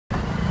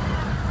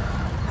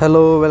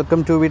Hello welcome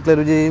to വീട്ടിലെ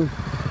രുചി.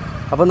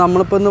 അപ്പോൾ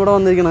നമ്മളിപ്പോൾ ഇന്ന് ഇവിടെ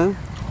വന്നിരിക്കുന്നത്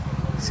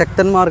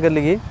ശക്തൻ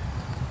മാർക്കറ്റിലേക്ക്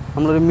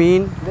നമ്മളൊരു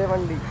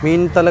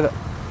മീൻ തല,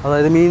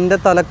 അതായത് മീനിൻ്റെ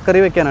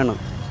തലക്കറി വെക്കാനാണ്.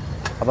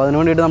 അപ്പോൾ അതിന്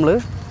വേണ്ടിയിട്ട് നമ്മൾ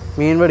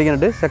മീൻ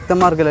മേടിക്കാനായിട്ട് ശക്തൻ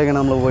മാർക്കറ്റിലേക്കാണ്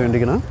നമ്മൾ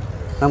പോയിക്കൊണ്ടിരിക്കുന്നത്.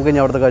 നമുക്ക്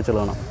ഇനി അവിടുത്തെ കാഴ്ചകൾ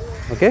കാണാം.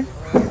 ഓക്കെ,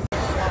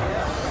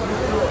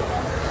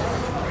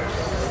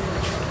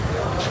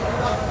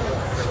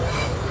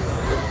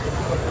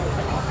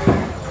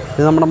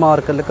 ഇത് നമ്മുടെ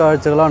മാർക്കറ്റിലെ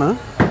കാഴ്ചകളാണ്.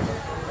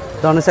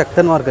 ഇതാണ്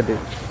ശക്തൻ മാർക്കറ്റ്,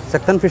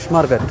 ശക്തൻ ഫിഷ്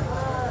മാർക്കറ്റ്.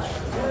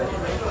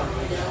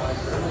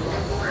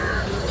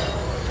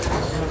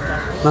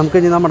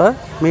 നമുക്കിനി നമ്മുടെ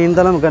മീൻ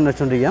തല നമുക്ക്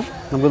അന്വേഷിച്ചുകൊണ്ടിരിക്കാം.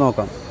 നമുക്ക്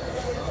നോക്കാം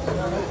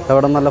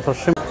അവിടെ നല്ല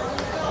ഫ്രഷ്.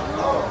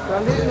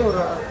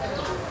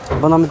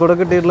 അപ്പോൾ നമുക്കിവിടെ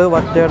കിട്ടിയിട്ടുള്ളത്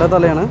വറ്റയുടെ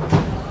തലയാണ്.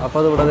 അപ്പോൾ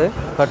അതിവിടെ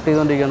കട്ട്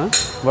ചെയ്തുകൊണ്ടിരിക്കുകയാണ്.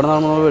 ഇവിടെ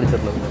നിന്നാണ് നമ്മൾ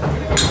മേടിച്ചിട്ടുള്ളത്.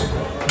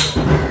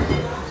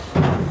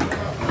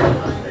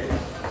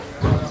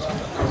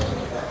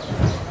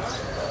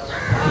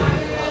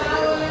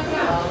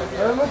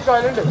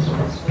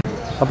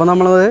 അപ്പോൾ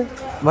നമ്മളത്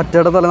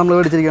വറ്റയുടെ തല നമ്മൾ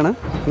മേടിച്ചിരിക്കുകയാണ്.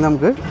 ഇനി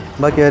നമുക്ക്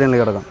ബാക്കി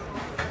കാര്യങ്ങളിലേക്ക് കിടക്കാം.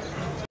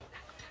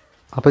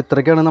 അപ്പോൾ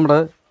ഇത്രയ്ക്കാണ് നമ്മുടെ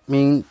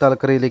മീൻ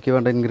തലക്കറിയിലേക്ക്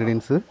വേണ്ട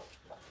ഇൻഗ്രീഡിയൻസ്.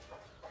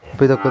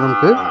 അപ്പോൾ ഇതൊക്കെ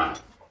നമുക്ക്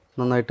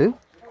നന്നായിട്ട്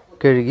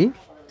കഴുകി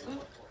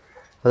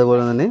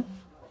അതുപോലെ തന്നെ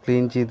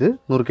ക്ലീൻ ചെയ്ത്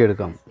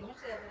നുറുക്കിയെടുക്കാം.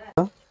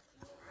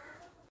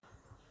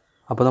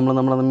 അപ്പോൾ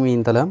നമ്മുടെ മീൻ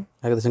തല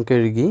ഏകദേശം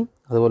കഴുകി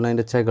അതുപോലെ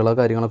അതിൻ്റെ ചകള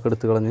കാര്യങ്ങളൊക്കെ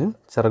എടുത്ത് കളഞ്ഞ്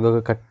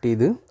ചിറകൊക്കെ കട്ട്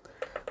ചെയ്ത്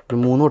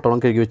ഒരു 3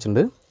 വട്ടോളം കഴുകി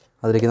വെച്ചിട്ടുണ്ട്.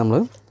 അതിലേക്ക് നമ്മൾ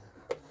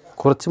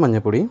കുറച്ച്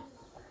മഞ്ഞൾപ്പൊടി,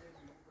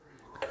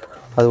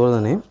 അതുപോലെ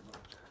തന്നെ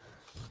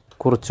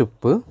കുറച്ച്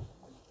ഉപ്പ്,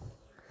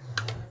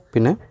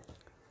 പിന്നെ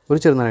ഒരു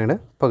ചെറുനാരങ്ങയുടെ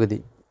പകുതി,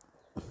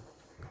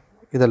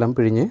 ഇതെല്ലാം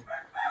പിഴിഞ്ഞ്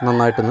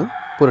നന്നായിട്ടൊന്ന്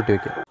പുരട്ടി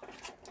വയ്ക്കുക.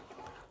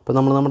 അപ്പോൾ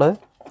നമ്മുടെ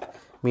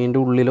മീനിൻ്റെ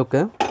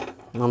ഉള്ളിലൊക്കെ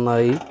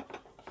നന്നായി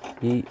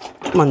ഈ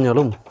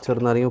മഞ്ഞളും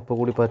ചെറുനാരങ്ങ ഉപ്പ്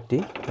കൂടി പറ്റി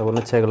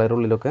അതുപോലെ ചകളയുടെ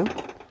ഉള്ളിലൊക്കെ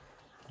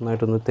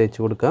നന്നായിട്ടൊന്ന്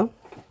തേച്ച് കൊടുക്കുക.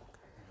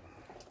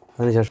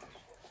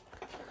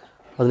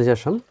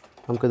 അതിനുശേഷം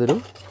നമുക്കിതൊരു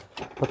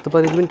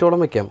 10-15 മിനിറ്റോളം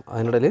വയ്ക്കാം.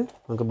 അതിനിടയിൽ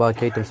നമുക്ക്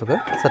ബാക്കി ഐറ്റംസൊക്കെ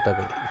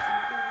സെറ്റാക്കാം.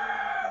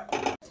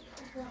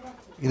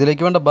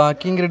 ഇതിലേക്ക് വേണ്ട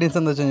ബാക്കി ഇൻഗ്രീഡിയൻസ്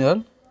എന്താ വെച്ച് കഴിഞ്ഞാൽ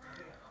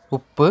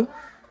ഉപ്പ്,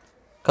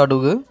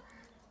 കടുക്,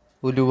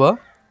 ഉലുവ,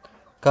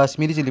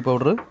 കാശ്മീരി ചില്ലി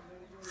പൗഡർ,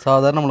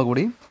 സാധാരണ മുളക്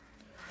പൊടി,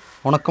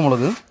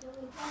 ഉണക്കമുളക്,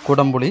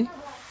 കുടംപുളി,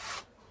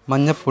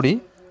 മഞ്ഞൾപ്പൊടി,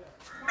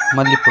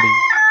 മല്ലിപ്പൊടി,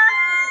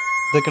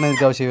 ഇതൊക്കെയാണ്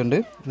ഇതിലേക്ക് ആവശ്യമുണ്ട്.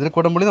 ഇതിൽ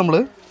കുടംപുളി നമ്മൾ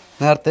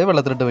നേരത്തെ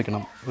വെള്ളത്തിലിട്ട്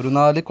വെക്കണം. ഒരു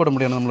 4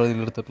 കുടംപുളിയാണ് നമ്മൾ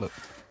ഇതിലെടുത്തിട്ടുള്ളത്.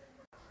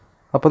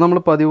 അപ്പോൾ നമ്മൾ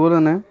പതിവ്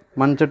തന്നെ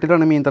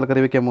മൺചട്ടിയിലാണ് മീൻ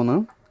തലക്കറി വെക്കാൻ പോകുന്നത്.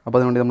 അപ്പോൾ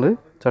അതിനുവേണ്ടി നമ്മൾ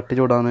ചട്ടി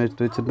ചൂടാൻ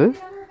വെച്ചിട്ട്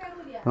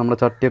നമ്മുടെ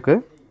ചട്ടിയൊക്കെ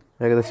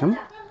ഏകദേശം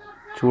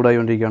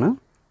ചൂടായിക്കൊണ്ടിരിക്കുകയാണ്.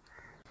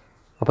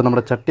 അപ്പോൾ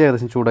നമ്മുടെ ചട്ടി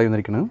ഏകദേശം ചൂടായി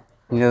വന്നിരിക്കുകയാണ്.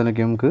 ഇനി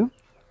അതിലേക്ക് നമുക്ക്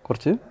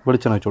കുറച്ച്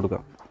വെളിച്ചെണ്ണ വെച്ച്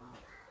കൊടുക്കാം.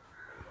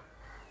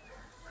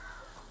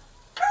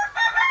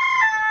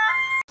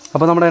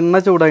 അപ്പോൾ നമ്മുടെ എണ്ണ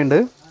ചൂടായിട്ടുണ്ട്.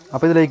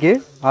 അപ്പോൾ ഇതിലേക്ക്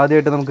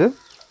ആദ്യമായിട്ട് നമുക്ക്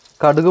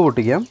കടുക്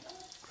പൊട്ടിക്കാം.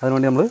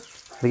 അതിനുവേണ്ടി നമ്മൾ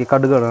ഇതിലേക്ക്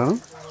കടുക് ഇടാണ്.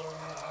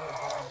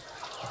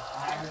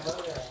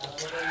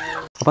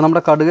 അപ്പോൾ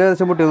നമ്മുടെ കടുക്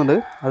ഏകദേശം പൊട്ടി വന്നിട്ട്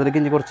അതിലേക്ക്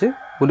ഇനി കുറച്ച്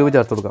ഉലുവ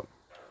ചേർത്ത് കൊടുക്കാം.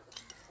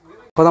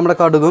 അപ്പോൾ നമ്മുടെ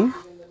കടുകും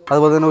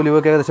അതുപോലെ തന്നെ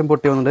ഉലുവൊക്കെ ഏകദേശം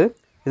പൊട്ടി വന്നിട്ട്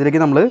ഇതിലേക്ക്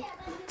നമ്മൾ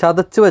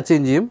ചതച്ച് വെച്ച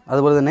ഇഞ്ചിയും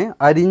അതുപോലെ തന്നെ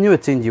അരിഞ്ഞു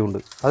വെച്ച ഇഞ്ചിയും ഉണ്ട്.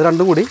 അത്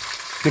രണ്ടും കൂടി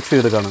മിക്സ്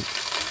ചെയ്തെടുക്കുകയാണ്.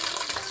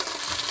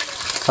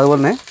 അതുപോലെ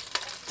തന്നെ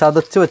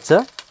ചതച്ച് വെച്ച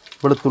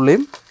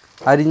വെളുത്തുള്ളിയും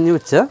അരിഞ്ഞു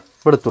വെച്ച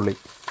വെളുത്തുള്ളി,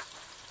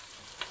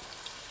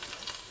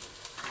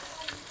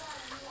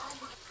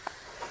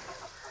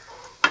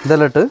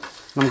 ഇതെല്ലാം ഇട്ട്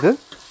നമുക്ക്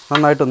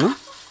നന്നായിട്ടൊന്ന്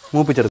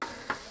മൂപ്പിച്ചെടുക്കാം.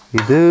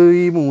 ഇത്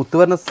ഈ മൂത്ത്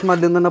വരുന്ന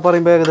സ്മെല്ലെന്ന് തന്നെ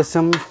പറയുമ്പോൾ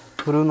ഏകദേശം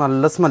ഒരു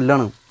നല്ല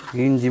സ്മെല്ലാണ്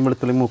ഈ ഇഞ്ചിയും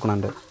വെളുത്തുള്ളിയും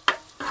മൂക്കണതിൻ്റെ.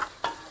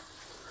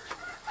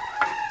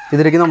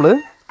 ഇതിലേക്ക് നമ്മൾ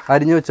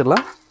അരിഞ്ഞു വെച്ചുള്ള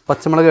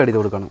പച്ചമുളക് ആഡ് ചെയ്ത്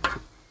കൊടുക്കണം.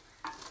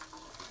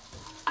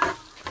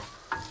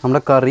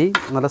 നമ്മുടെ കറി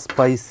നല്ല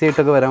സ്പൈസി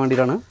ആയിട്ടൊക്കെ വരാൻ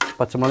വേണ്ടിയിട്ടാണ്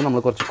പച്ചമുളക്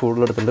നമ്മൾ കുറച്ച്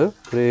കൂടുതലെടുത്തിട്ടുണ്ട്.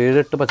 ഒരു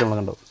 7-8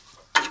 പച്ചമുളക് ഉണ്ടാവും.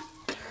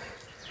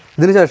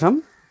 ഇതിന് ശേഷം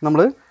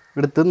നമ്മൾ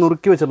എടുത്ത്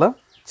നുറുക്കി വെച്ചുള്ള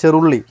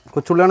ചെറുള്ളി,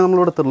 കൊച്ചുള്ളിയാണ്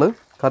നമ്മൾ എടുത്തുള്ളത്.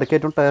 കറിക്ക്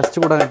ഏറ്റവും ടേസ്റ്റ്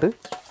കൂടാനായിട്ട്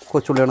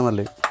കൊച്ചുള്ളിയാണ്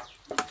നല്ലത്.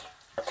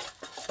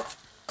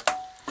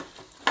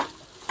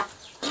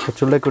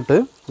 കൊച്ചുള്ളിയൊക്കെ ഇട്ട്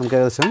നമുക്ക്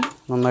ഏകദേശം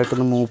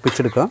നന്നായിട്ടൊന്ന്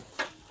മൂപ്പിച്ചെടുക്കാം.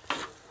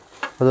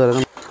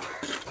 അതുവരെ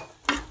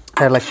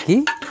ഇളക്കി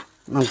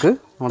നമുക്ക്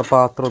നമ്മുടെ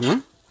പാത്രം ഒന്ന്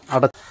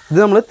ഇത്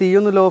നമ്മൾ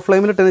തീയൊന്ന് ലോ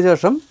ഫ്ലെയിമിലിട്ടതിന്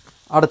ശേഷം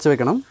അടച്ചു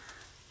വെക്കണം.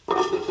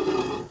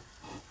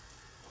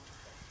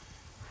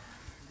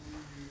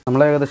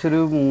 നമ്മൾ ഏകദേശം ഒരു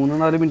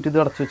 3-4 മിനിറ്റ് ഇത്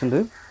അടച്ചു വെച്ചിട്ടുണ്ട്.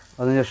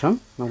 അതിനുശേഷം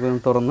നമുക്ക്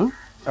തുറന്ന്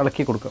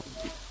ഇളക്കി കൊടുക്കാം.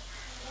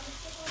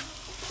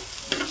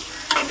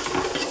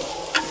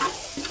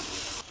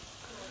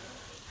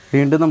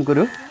 വീണ്ടും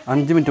നമുക്കൊരു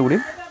 5 മിനിറ്റ് കൂടി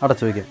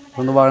അടച്ചു വയ്ക്കാം.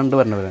 ഒന്ന് വഴണ്ട്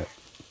വരണ വരെ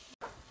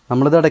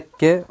നമ്മളിത്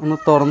ഇടയ്ക്ക് ഒന്ന്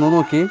തുറന്ന്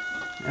നോക്കി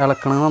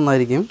ഇളക്കണമെങ്കിൽ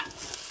നന്നായിരിക്കും.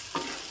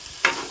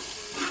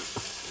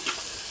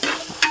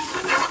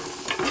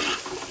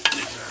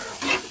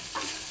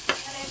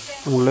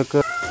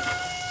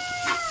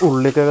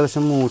 ഉള്ളിയൊക്കെ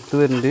ഏകദേശം മൂത്ത്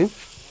വരുന്നുണ്ട്.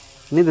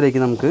 ഇനി ഇതിലേക്ക്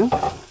നമുക്ക്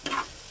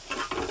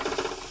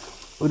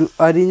ഒരു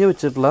അരിഞ്ഞ്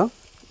വെച്ചിട്ടുള്ള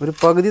ഒരു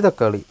പകുതി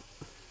തക്കാളി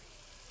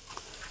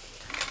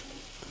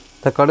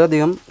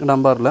അധികം ഇടാൻ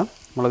പാടില്ല,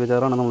 മുളക്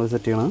ചാറാണ് നമ്മൾ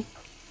സെറ്റ് ചെയ്യണത്.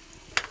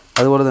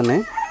 അതുപോലെ തന്നെ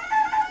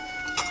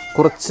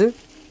കുറച്ച്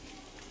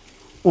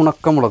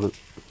ഉണക്കമുളക്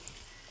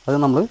അത്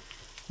നമ്മൾ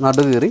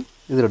നടുകീറി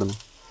ഇതിലിടുന്നു.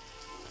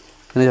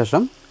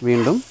 അതിനുശേഷം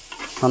വീണ്ടും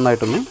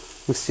നന്നായിട്ടൊന്ന്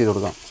മിക്സ് ചെയ്ത്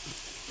കൊടുക്കാം.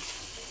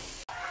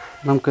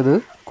 നമുക്കിത്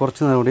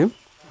കുറച്ച് നേരം കൂടിയും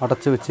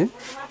അടച്ച് വെച്ച്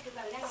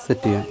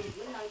സെറ്റ് ചെയ്യാം.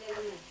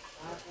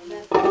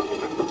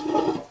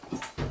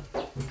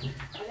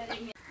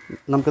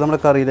 നമുക്ക് നമ്മുടെ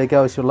കറിയിലേക്ക്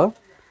ആവശ്യമുള്ള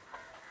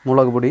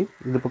മുളക് പൊടി,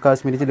 ഇതിപ്പോൾ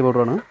കാശ്മീരി ചില്ലി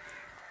പൗഡറാണ്.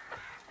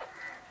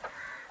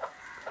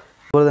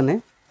 അതുപോലെ തന്നെ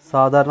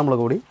സാധാരണ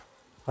മുളക് പൊടി,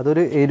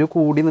 അതൊരു എരിവ്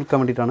കൂടി നിൽക്കാൻ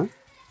വേണ്ടിയിട്ടാണ്.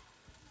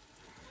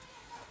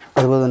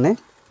 അതുപോലെ തന്നെ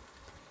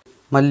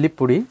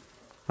മല്ലിപ്പൊടി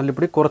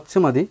കുറച്ച്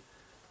മതി.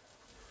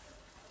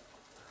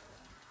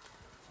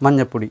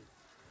 മഞ്ഞൾപ്പൊടി,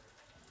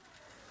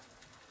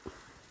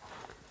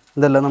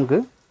 ഇതെല്ലാം നമുക്ക്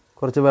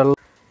കുറച്ച് വെള്ളം,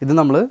 ഇത്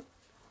നമ്മൾ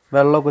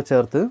വെള്ളമൊക്കെ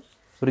ചേർത്ത്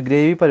ഒരു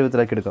ഗ്രേവി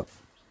പരുവത്തിലാക്കി എടുക്കാം.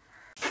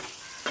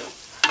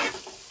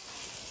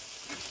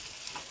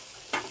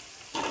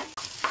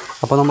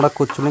 അപ്പോൾ നമ്മുടെ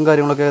കൊച്ചുള്ളിയും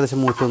കാര്യങ്ങളൊക്കെ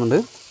ഏകദേശം മൂത്ത് വന്നിട്ടുണ്ട്.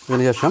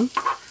 ഇതിന് ശേഷം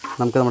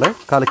നമുക്ക് നമ്മുടെ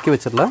കലക്കി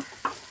വെച്ചിട്ടുള്ള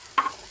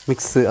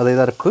മിക്സ്,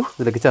 അതായത് അരപ്പ്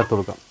ഇതിലേക്ക് ചേർത്ത്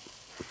കൊടുക്കാം.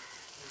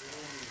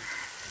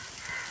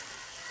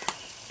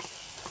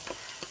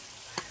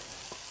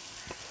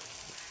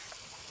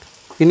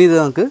 ഇനി ഇത്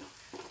നമുക്ക്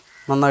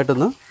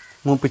നന്നായിട്ടൊന്ന്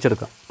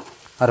മൂപ്പിച്ചെടുക്കാം.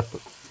 അരപ്പ്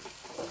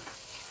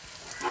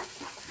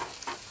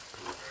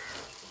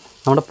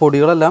നമ്മുടെ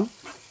പൊടികളെല്ലാം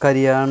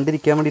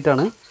കരിയാണ്ടിരിക്കാൻ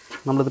വേണ്ടിയിട്ടാണ്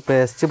നമ്മളിത്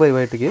പേസ്റ്റ്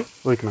പരുവായിട്ടേക്ക്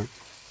ഒഴിക്കണം.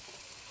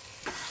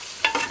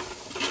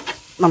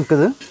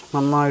 നമുക്കിത്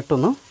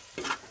നന്നായിട്ടൊന്ന്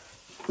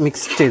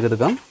മിക്സ്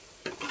ചെയ്തെടുക്കാം.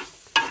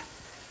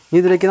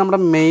 ഇതിലേക്ക് നമ്മുടെ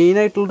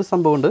മെയിനായിട്ടുള്ളൊരു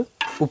സംഭവമുണ്ട്,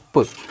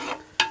 ഉപ്പ്.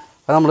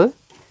 അത് നമ്മൾ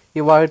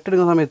ഈ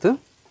വഴറ്റെടുക്കുന്ന സമയത്ത്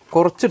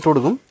കുറച്ചിട്ട്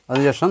കൊടുക്കും.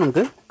 അതിനുശേഷം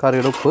നമുക്ക്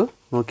കറിയുടെ ഉപ്പ്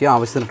നോക്കി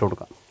ആവശ്യത്തിന് ഇട്ട്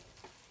കൊടുക്കാം.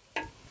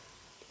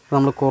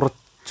 നമ്മൾ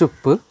കുറച്ച്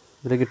ഉപ്പ്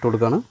ഇതിലേക്ക് ഇട്ട്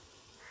കൊടുക്കുകയാണ്.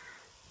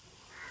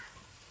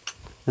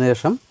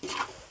 അതിനുശേഷം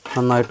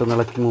നന്നായിട്ടൊന്ന്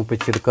ഇളക്കി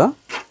മൂപ്പിച്ചെടുക്കുക.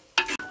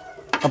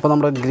 അപ്പോൾ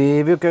നമ്മുടെ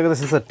ഗ്രേവിയൊക്കെ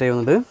ഏകദേശം സെറ്റ്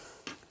ചെയ്യുന്നുണ്ട്.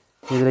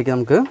 ഇതിലേക്ക്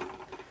നമുക്ക്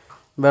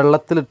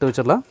വെള്ളത്തിലിട്ട്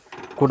വെച്ചുള്ള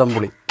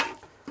കുടംപുളി,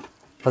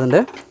 അതിൻ്റെ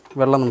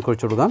വെള്ളം നമുക്ക്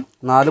ഒഴിച്ചു കൊടുക്കാം.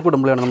 4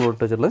 കുടംപുളിയാണ് നമ്മൾ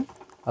ഇട്ട് വെച്ചിട്ടുള്ളത്.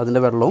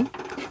 അതിൻ്റെ വെള്ളവും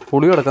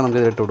പുളിയും അടക്കം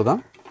നമുക്ക് ഇതിലിട്ട് കൊടുക്കാം.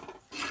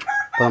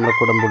 അപ്പോൾ നമ്മുടെ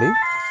കുടംപുളി,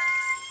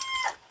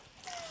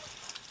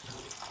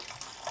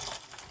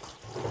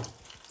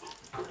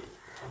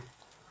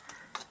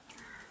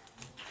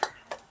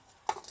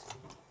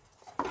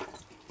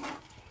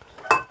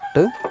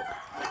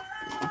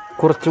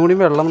 കുറച്ചും കൂടി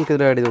വെള്ളം നമുക്ക്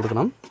ഇതിൽ ആഡ് ചെയ്ത്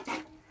കൊടുക്കണം.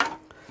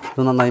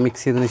 ഇത് നന്നായി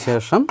മിക്സ് ചെയ്തതിന്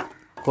ശേഷം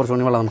കുറച്ചും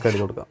കൂടി വെള്ളം നമുക്ക് ആഡ്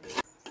ചെയ്ത് കൊടുക്കാം.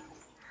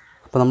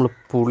 അപ്പോൾ നമ്മൾ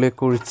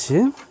പുളിയൊക്കെ ഒഴിച്ച്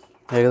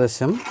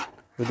ഏകദേശം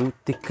ഒരു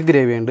തിക്ക്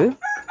ഗ്രേവി ഉണ്ട്.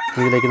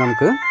 ഇതിലേക്ക്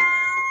നമുക്ക്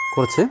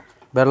കുറച്ച്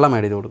വെള്ളം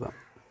ആഡ് ചെയ്ത് കൊടുക്കാം.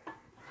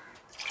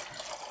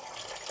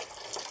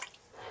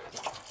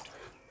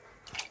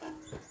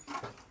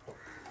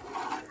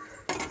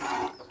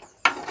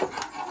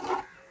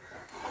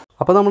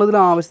 അപ്പോൾ നമ്മളിതിൽ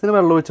ആവശ്യത്തിന്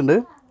വെള്ളം ഒഴിച്ചിട്ടുണ്ട്.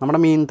 നമ്മുടെ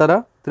മീൻ തല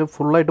ഇതിൽ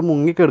ഫുള്ളായിട്ട്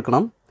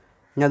മുങ്ങിക്കെടുക്കണം.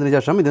 ഇനി അതിന്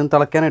ശേഷം ഇതിന്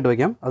തിളയ്ക്കാനായിട്ട്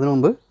വയ്ക്കാം. അതിനു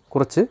മുമ്പ്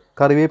കുറച്ച്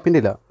കറിവേപ്പിൻ്റെ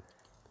ഇല,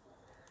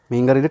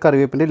 മീൻ കറിയിൽ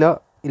കറിവേപ്പിൻ്റെ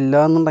ഇല്ല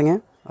എന്നുണ്ടെങ്കിൽ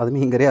അത്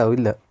മീൻ കറി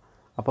ആവില്ല.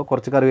 അപ്പോൾ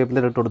കുറച്ച്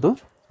കറിവേപ്പിൻ്റെ ഇല ഇട്ട് കൊടുത്തു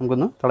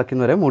നമുക്കൊന്ന്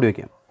തിളയ്ക്കുന്നവരെ മൂടി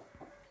വയ്ക്കാം.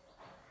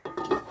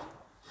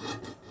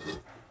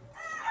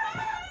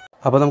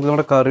 അപ്പോൾ നമുക്ക്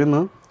നമ്മുടെ കറി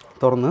ഒന്ന്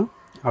തുറന്ന്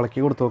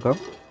ഇളക്കി കൊടുത്ത് നോക്കാം.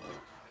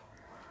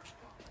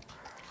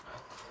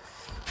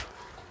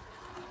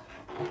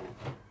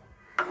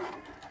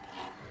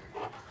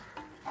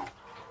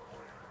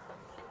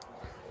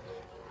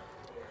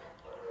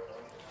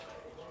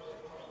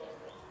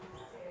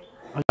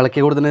 ഇളക്കി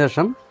കൊടുത്തതിന്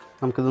ശേഷം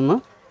നമുക്കിതൊന്ന്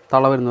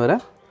തള വരുന്നവരെ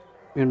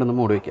വീണ്ടും ഒന്ന്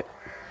മൂടി വയ്ക്കാം.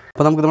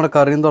 അപ്പോൾ നമുക്ക് നമ്മുടെ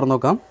കറിയും തുറന്ന്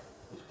നോക്കാം.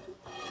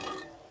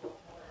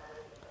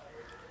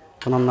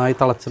 അപ്പോൾ നന്നായി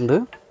തിളച്ചിട്ടുണ്ട്.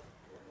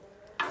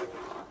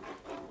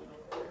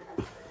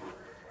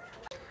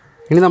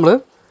 ഇനി നമ്മൾ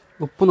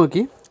ഉപ്പ്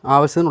നോക്കി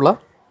ആവശ്യത്തിനുള്ള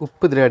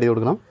ഉപ്പ് ഇതിൽ ആഡ് ചെയ്ത്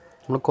കൊടുക്കണം.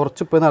 നമ്മൾ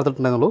കുറച്ച് ഉപ്പ്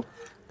നേരത്തിട്ടുണ്ടായിരുന്നുള്ളൂ.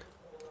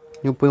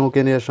 ഈ ഉപ്പ്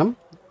നോക്കിയതിന് ശേഷം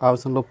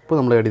ആവശ്യമുള്ള ഉപ്പ്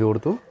നമ്മൾ ആഡ് ചെയ്ത്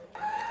കൊടുത്തു.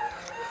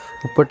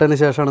 ഉപ്പിട്ടതിന്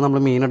ശേഷമാണ്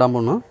നമ്മൾ മീൻ ഇടാൻ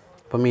പോകുന്നത്.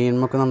 അപ്പോൾ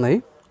മീനൊക്കെ നന്നായി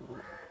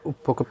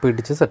ഉപ്പൊക്കെ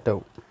പിടിച്ച്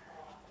സെറ്റാവും.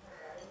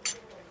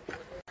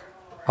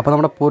 അപ്പോൾ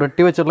നമ്മുടെ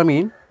പുരട്ടി വെച്ചിട്ടുള്ള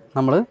മീൻ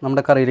നമ്മൾ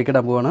നമ്മുടെ കറിയിലേക്ക്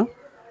ഇടാൻ പോവുകയാണ്.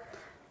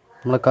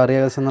 നമ്മുടെ കറി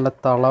ഏകദേശം നല്ല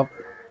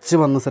തിളച്ച്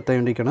വന്ന്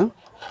സെറ്റായിക്കൊണ്ടിരിക്കുകയാണ്.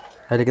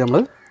 അതിലേക്ക്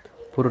നമ്മൾ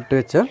പുരട്ടി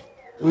വെച്ച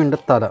വീണ്ടും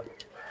തല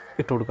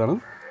ഇട്ട് കൊടുക്കുകയാണ്.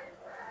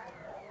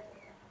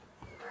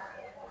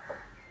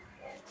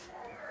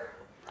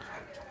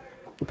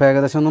 ഇപ്പോൾ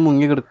ഏകദേശം ഒന്ന്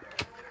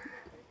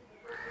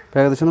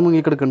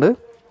മുങ്ങിക്കെടുക്കുന്നുണ്ട്.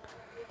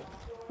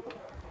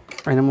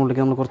 അതിൻ്റെ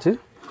മുകളിലേക്ക് നമ്മൾ കുറച്ച്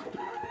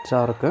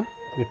ചാറൊക്കെ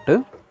ഇട്ട്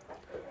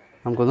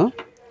നമുക്കൊന്ന്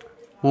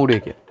മൂടി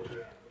വയ്ക്കാം.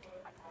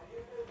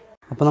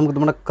 അപ്പോൾ നമുക്ക്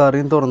നമ്മുടെ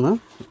കറിയും തുറന്ന്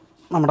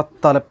നമ്മുടെ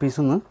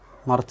തലപ്പീസൊന്ന്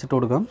മറച്ചിട്ട്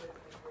കൊടുക്കാം.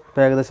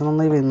 ഇപ്പോൾ ഏകദേശം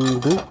നന്നായി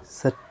വെന്ത്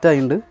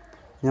സെറ്റായിട്ടുണ്ട്.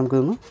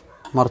 നമുക്കിതൊന്ന്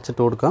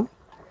മറച്ചിട്ട് കൊടുക്കാം.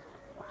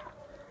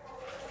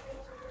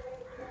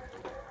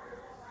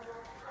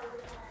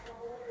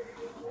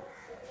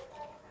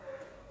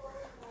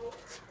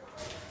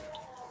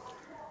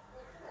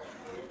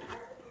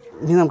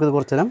 ഇനി നമുക്കിത്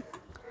കുറച്ച് നേരം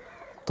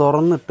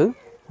തുറന്നിട്ട്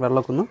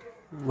വെള്ളമൊക്കെ ഒന്ന്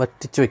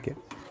വറ്റിച്ച് വയ്ക്കാം.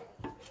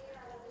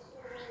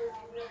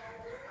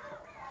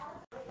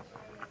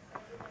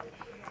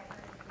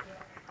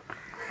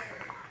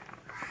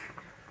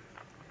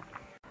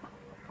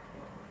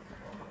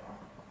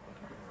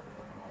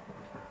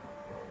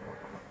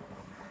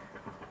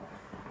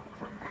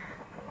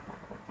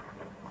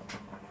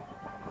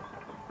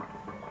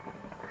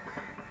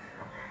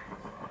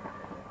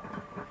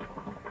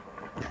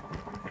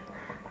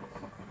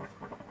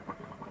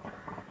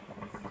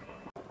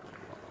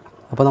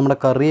 അപ്പോൾ നമ്മുടെ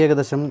കറി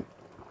ഏകദേശം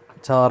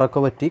ചാറൊക്കെ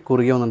വറ്റി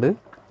കുറുകി വന്നിട്ടുണ്ട്.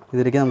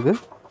 ഇതിലേക്ക് നമുക്ക്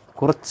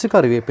കുറച്ച്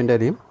കറിവേപ്പിൻ്റെ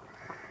ഇലയും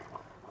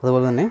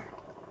അതുപോലെ തന്നെ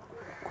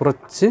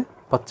കുറച്ച്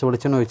പച്ച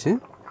വെളിച്ചെണ്ണ ഒഴിച്ച്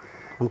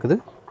നമുക്കിത്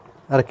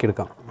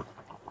ഇറക്കിയെടുക്കാം.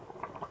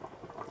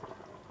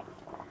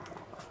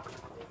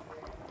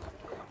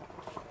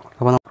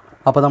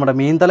 അപ്പോൾ നമ്മുടെ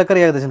മീൻ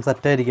തലക്കറി ഏകദേശം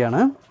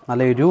സെറ്റായിരിക്കുകയാണ്.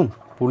 നല്ല എരിവും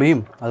പുളിയും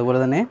അതുപോലെ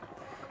തന്നെ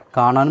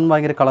കാണാനും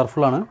ഭയങ്കര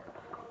കളർഫുള്ളാണ്.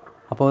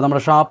 അപ്പോൾ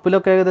നമ്മുടെ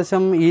ഷാപ്പിലൊക്കെ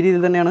ഏകദേശം ഈ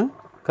രീതിയിൽ തന്നെയാണ്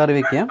കറി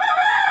വയ്ക്കുക.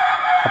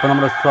 അപ്പോൾ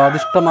നമ്മുടെ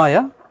സ്വാദിഷ്ടമായ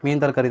മീൻ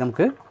തലക്കറി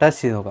നമുക്ക്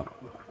ടേസ്റ്റ് ചെയ്ത് നോക്കാം.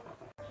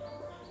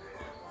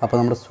 അപ്പോൾ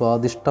നമ്മുടെ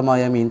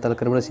സ്വാദിഷ്ടമായ മീൻ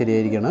തലക്കറി ഇവിടെ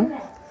ശരിയായിരിക്കുകയാണ്.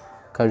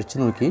 കഴിച്ച്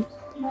നോക്കി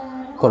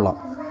കൊള്ളാം,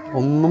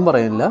 ഒന്നും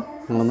പറയാനില്ല.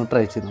 നിങ്ങളൊന്ന്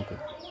ട്രൈ ചെയ്ത് നോക്കുക.